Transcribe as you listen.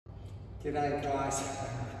G'day guys.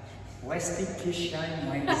 Westie Wednesday.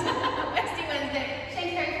 Westie Wednesday.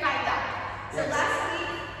 Shane Keri 5 dot. So Yes. last week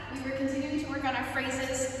we were continuing to work on our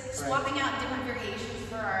phrases, swapping out different variations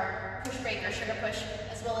for our push break or sugar push,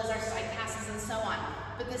 as well as our side passes and so on.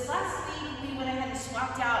 But this last week we went ahead and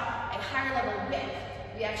swapped out a higher level whip.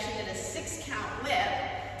 We actually did a 6-count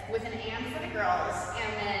whip with an and for the girls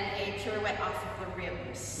and then a pirouette off of the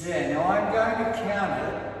ribs. Yeah, now I'm going to count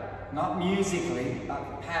it, not musically,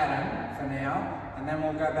 but pattern for now, and then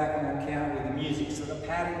we'll go back and we'll count it with the music. So the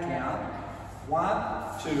pattern count,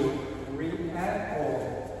 1, 2, 3 and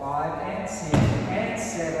 4, 5 and 6 and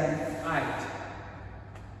 7, 8.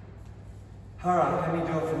 Alright, let me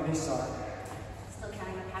do it from this side. Still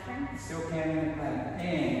counting the pattern? Still counting the pattern.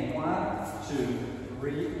 And 1, 2,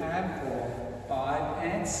 3 and 4, 5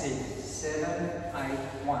 and 6, 7, 8,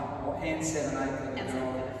 1. Or and 7, 8. And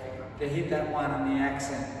 7. They hit that one on the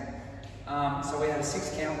accent. So we had a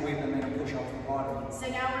 6-count whip and then a push off the bottom. So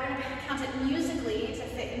now we're going to count it musically to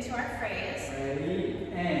fit into our phrase. Ready?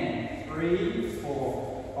 And 3,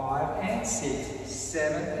 4, 5 and 6,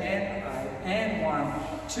 7 and 8 and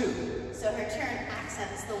 1, 2. So her turn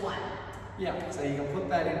accents the 1. Yeah, so you can put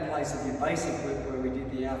that in place of your basic whip where we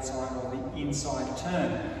did the outside or the inside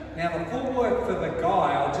turn. Now the full work for the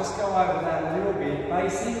guy, I'll just go over that a little bit.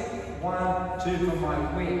 Basic, 1, 2 for my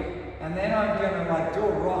whip. And then I'm going to do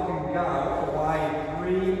a rock and go away,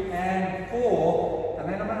 3 and 4. And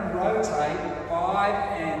then I'm going to rotate 5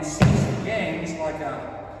 and 6 again. It's like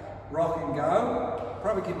a rock and go.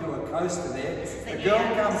 Probably could do a coaster there. The girl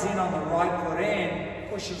comes in on the right foot end,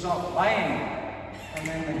 pushes off land. And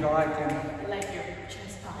then the guy can... Like your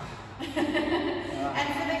chest pop. And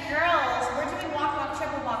for the girls, we're doing walk, walk,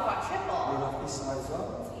 triple, walk, walk, triple. Right off this side as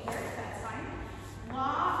well. Here, that's fine.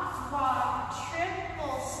 Walk, walk,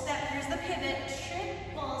 triple step. Here's the pivot.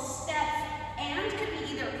 Triple step. And could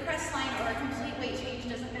be either a press line or a complete weight change,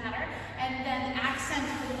 doesn't matter. And then accent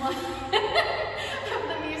the one of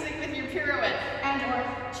the music with your pirouette and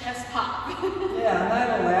or chest pop. Yeah, and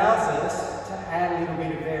that allows us to add a little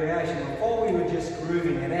bit of variation. Before we were just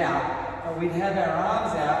grooving it out, but we'd have our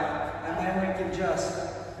arms out and then we could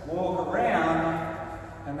just walk around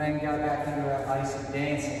and then go back into our basic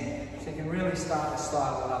dancing. So you can really start to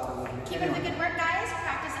style it up a little bit. Keep up the good work, guys.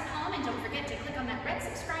 Practice at home and don't forget to click on that red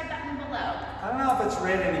subscribe button below. I don't know if it's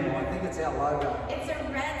red anymore. I think it's our logo. It's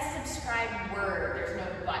a red subscribe word. There's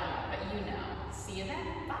no button, but you know. See you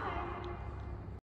then. Bye.